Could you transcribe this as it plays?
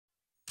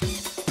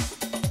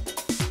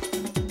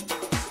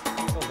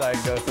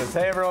Diagnosis.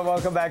 Hey everyone,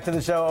 welcome back to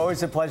the show.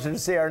 Always a pleasure to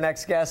see our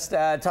next guest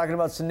talking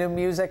about some new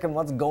music and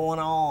what's going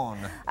on.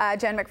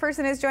 Jen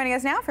McPherson is joining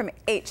us now from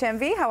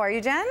HMV. How are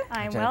you, Jen?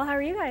 I'm well. How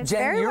are you guys? Jen,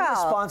 Very you're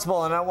well.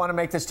 responsible, and I don't want to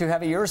make this too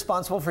heavy, you're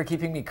responsible for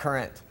keeping me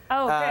current.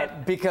 Oh,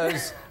 good.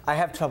 Because I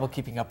have trouble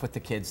keeping up with the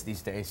kids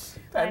these days.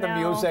 And the I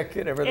know. music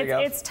and everything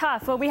else. It's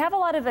tough. Well, we have a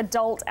lot of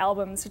adult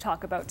albums to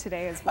talk about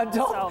today as well.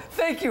 Adult? So.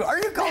 Thank you. Are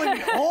you calling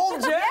me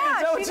old, Jen? Yeah,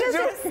 Is that what she you're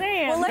just doing?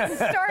 saying. Well, let's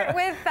start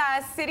with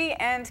City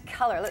and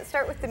Color. Let's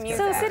start with the music.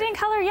 So City and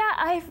Color,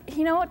 yeah,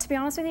 you know what, to be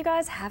honest with you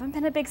guys, haven't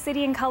been a big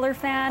City and Color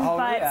fan, Oh,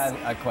 but yeah,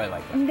 I quite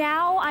like that.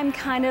 now I'm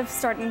kind of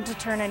starting to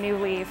turn a new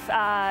leaf.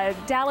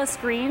 Dallas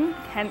Green,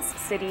 hence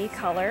City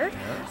Color,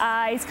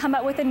 he's come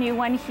out with a new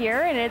one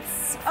here, and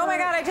it's... Oh my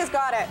God, I just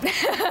got it.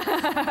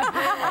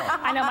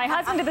 I know, my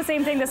husband did the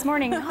same thing this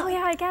morning. Oh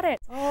yeah, I get it.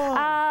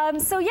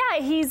 So yeah,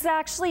 he's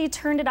actually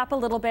turned it up a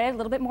little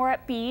bit more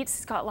upbeat.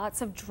 He's got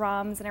lots of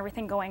drums and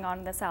everything going on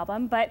in this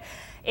album. But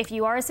if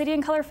you are a City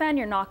and Color fan,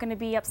 you're not going to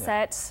be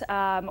upset,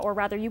 or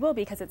rather you will,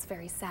 because it's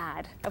very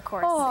sad, of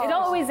course. Oh. It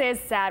always is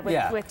sad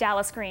with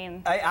Dallas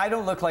Green. I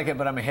don't look like it,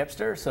 but I'm a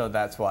hipster, so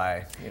that's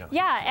why, you know.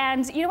 Yeah,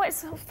 and you know what's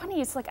so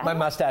funny? It's like My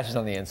mustache is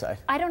on the inside.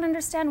 I don't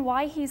understand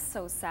why he's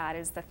so sad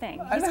is the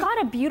thing. He's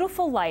got a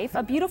beautiful life,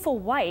 a beautiful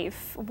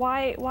wife.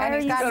 Why are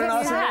you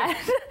so sad?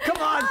 Come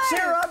on,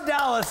 cheer up,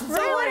 Dallas. It's He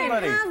wouldn't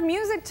everybody. have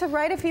music to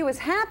write if he was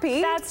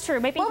happy. That's true.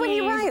 Maybe what would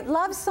he write?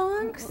 Love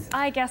songs?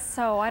 I guess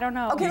so. I don't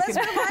know. Okay, let's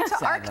move on to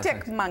Sad Arctic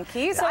lyrics.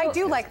 Monkeys. So, I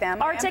do like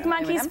them. Arctic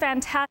Monkeys,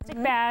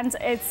 fantastic band.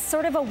 It's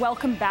sort of a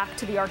welcome back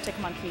to the Arctic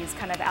Monkeys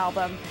kind of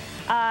album.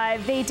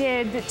 They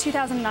did,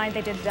 2009,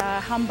 they did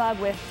Humbug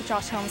with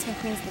Josh Holmes from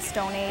Queens of the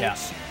Stone Age.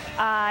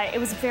 Yeah. It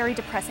was very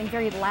depressing,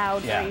 very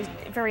loud,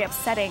 very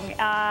upsetting.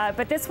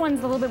 But this one's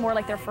a little bit more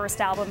like their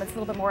first album. It's a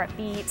little bit more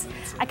upbeat.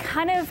 I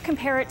kind of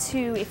compare it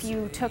to if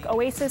you took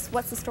Oasis,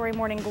 What's the Story,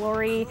 Morning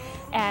Glory,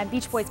 and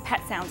Beach Boys'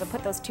 Pet Sounds and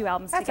put those two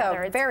albums together.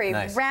 That's a very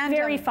nice. random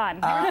very fun.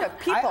 group of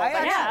people. I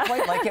but actually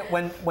quite like it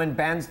when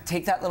bands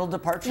take that little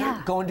departure,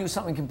 Yeah. go and do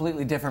something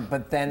completely different,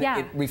 but then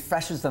it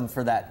refreshes them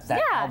for that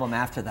album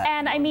after that.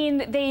 And I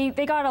mean,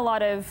 they got a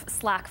lot of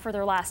slack for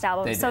their last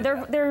album. They So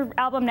did, their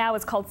album now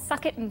is called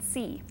Suck It and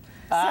See.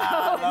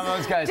 Love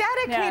those guys.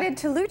 Dedicated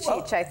to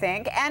Lucic, I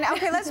think. And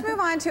okay, let's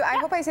move on to, I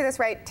hope I say this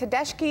right,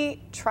 Tedeschi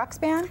Trucks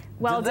Band?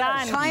 Well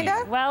done.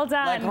 Kinda? Well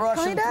done. Like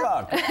Russian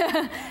truck.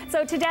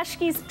 So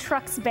Tedeschi's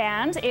Trucks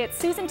Band, it's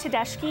Susan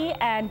Tedeschi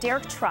and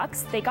Derek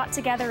Trucks. They got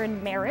together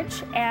in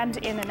marriage and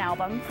in an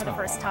album for the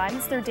first time.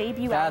 It's their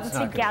debut album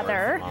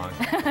together.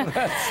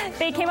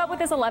 They came up with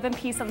this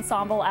 11-piece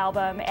ensemble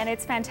album, and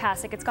it's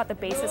fantastic. It's got the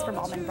bassist from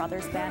Allman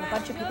Brothers Band, a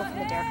bunch of people from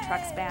the Derek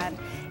Trucks Band.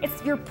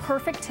 It's your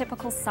perfect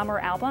typical summer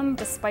album,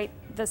 despite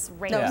this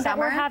rain that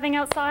we're having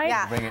outside.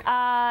 Yeah. Bring it.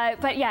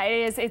 But yeah,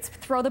 it is. It's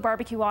throw the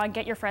barbecue on,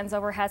 get your friends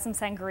over, have some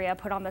sangria,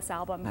 put on this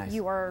album. Nice.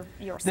 You're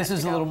set This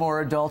is to a go. little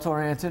more adult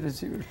oriented,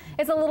 as you.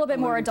 It's a little bit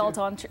more adult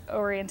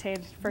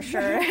oriented for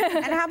sure.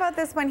 And how about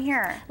this one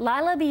here?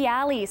 Lila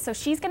Bialy. So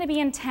she's going to be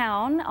in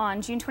town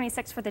on June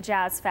 26th for the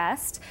Jazz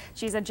Fest.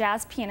 She's a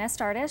jazz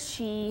pianist artist.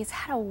 She's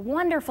had a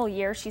wonderful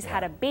year. She's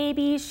had a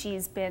baby.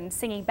 She's been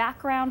singing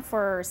background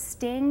for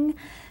Sting.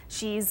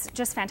 She's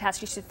just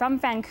fantastic. She's from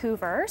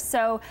Vancouver.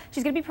 So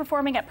she's going to be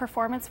performing at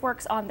Performance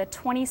Works on the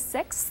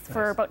 26th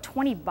for about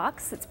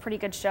 $20. It's a pretty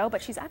good show,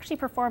 but she's actually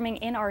performing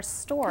in our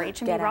store,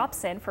 HMV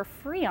Robson, for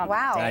free on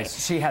that day.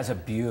 Nice. She has a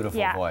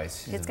beautiful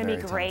voice. She's it's going to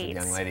be great.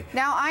 Young lady.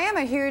 Now, I am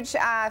a huge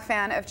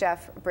fan of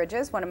Jeff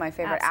Bridges, one of my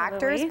favorite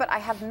actors, but I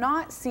have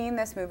not seen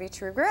this movie,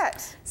 True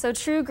Grit. So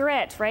True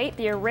Grit, right?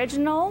 The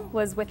original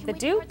was with the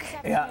Duke.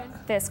 Yeah.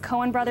 This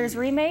Coen Brothers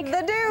remake.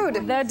 The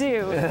Dude. The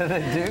Dude.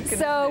 The Duke.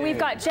 So we've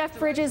got Jeff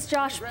Bridges,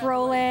 Josh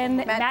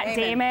Brolin, Matt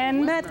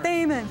Damon. Matt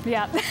Damon.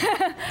 Yeah.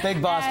 Big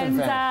Boston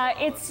fan.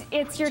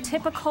 It's your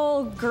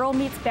typical girl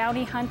meets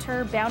bounty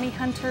hunter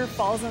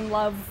falls in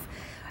love,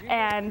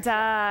 and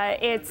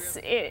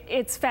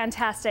it's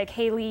fantastic.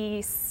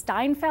 Haley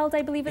Steinfeld,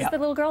 I believe, is the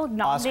little girl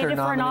nominated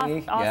for an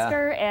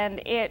Oscar,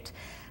 and it.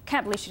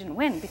 Can't believe she didn't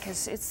win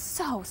because it's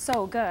so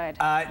good.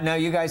 Now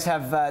you guys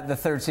have the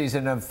third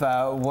season of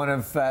one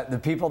of the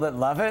people that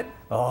love it.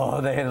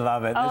 Oh, they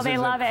love it. Oh, they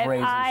love it.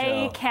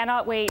 I Show.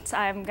 cannot wait.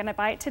 I'm gonna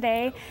buy it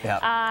today.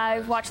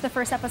 I watched the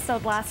first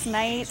episode last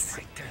night.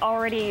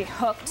 Already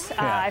hooked.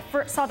 I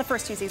saw the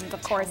first two seasons,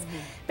 of course.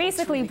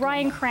 Basically,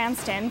 Bryan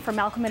Cranston from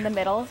Malcolm in the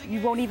Middle.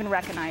 You won't even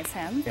recognize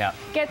him.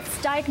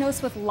 Gets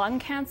diagnosed with lung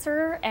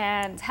cancer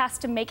and has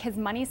to make his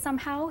money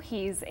somehow.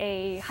 He's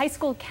a high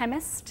school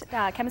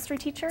chemistry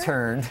teacher.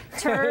 Turned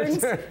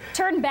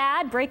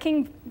bad,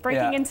 breaking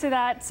into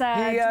that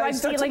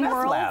drug dealing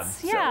world.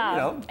 So, you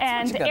know,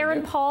 and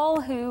Aaron Paul,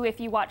 who, if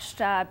you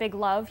watched Big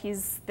Love,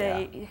 he's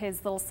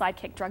his little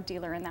sidekick drug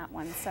dealer in that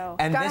one. So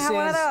and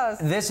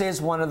this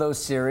is one of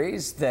those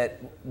series that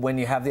when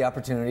you have the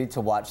opportunity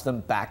to watch them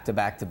back to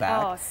back to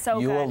back,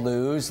 you will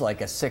lose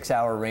like a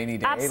 6-hour rainy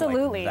day.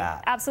 Absolutely, like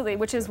that. absolutely.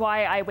 Which is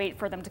why I wait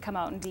for them to come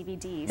out in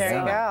DVD. There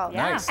you go.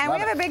 Yeah. Nice. And we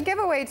have a big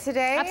giveaway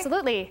today.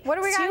 Absolutely. What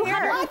do we got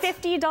here?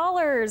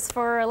 $250 $200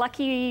 for a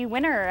lucky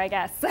winner, I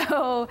guess.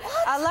 So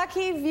a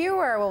lucky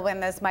viewer will win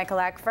this, Michael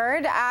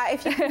Eckford.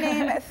 If you can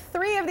name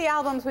 3 of the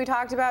albums we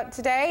talked about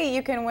today,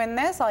 you can win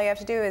this. All you have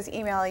to do is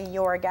email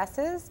your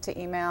guesses to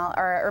email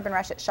or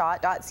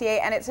urbanrush@shot.ca,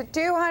 and it's a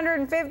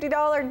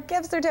 $250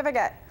 gift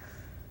certificate.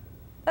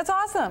 That's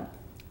awesome.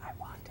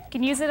 You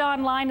can use it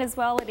online as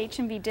well at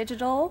HMV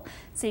Digital,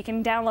 so you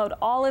can download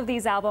all of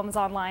these albums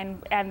online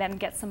and then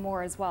get some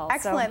more as well.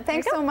 Excellent.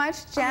 Thanks so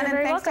much, Jen, and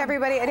thanks to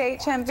everybody at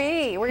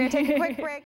HMV. We're going to take a quick break.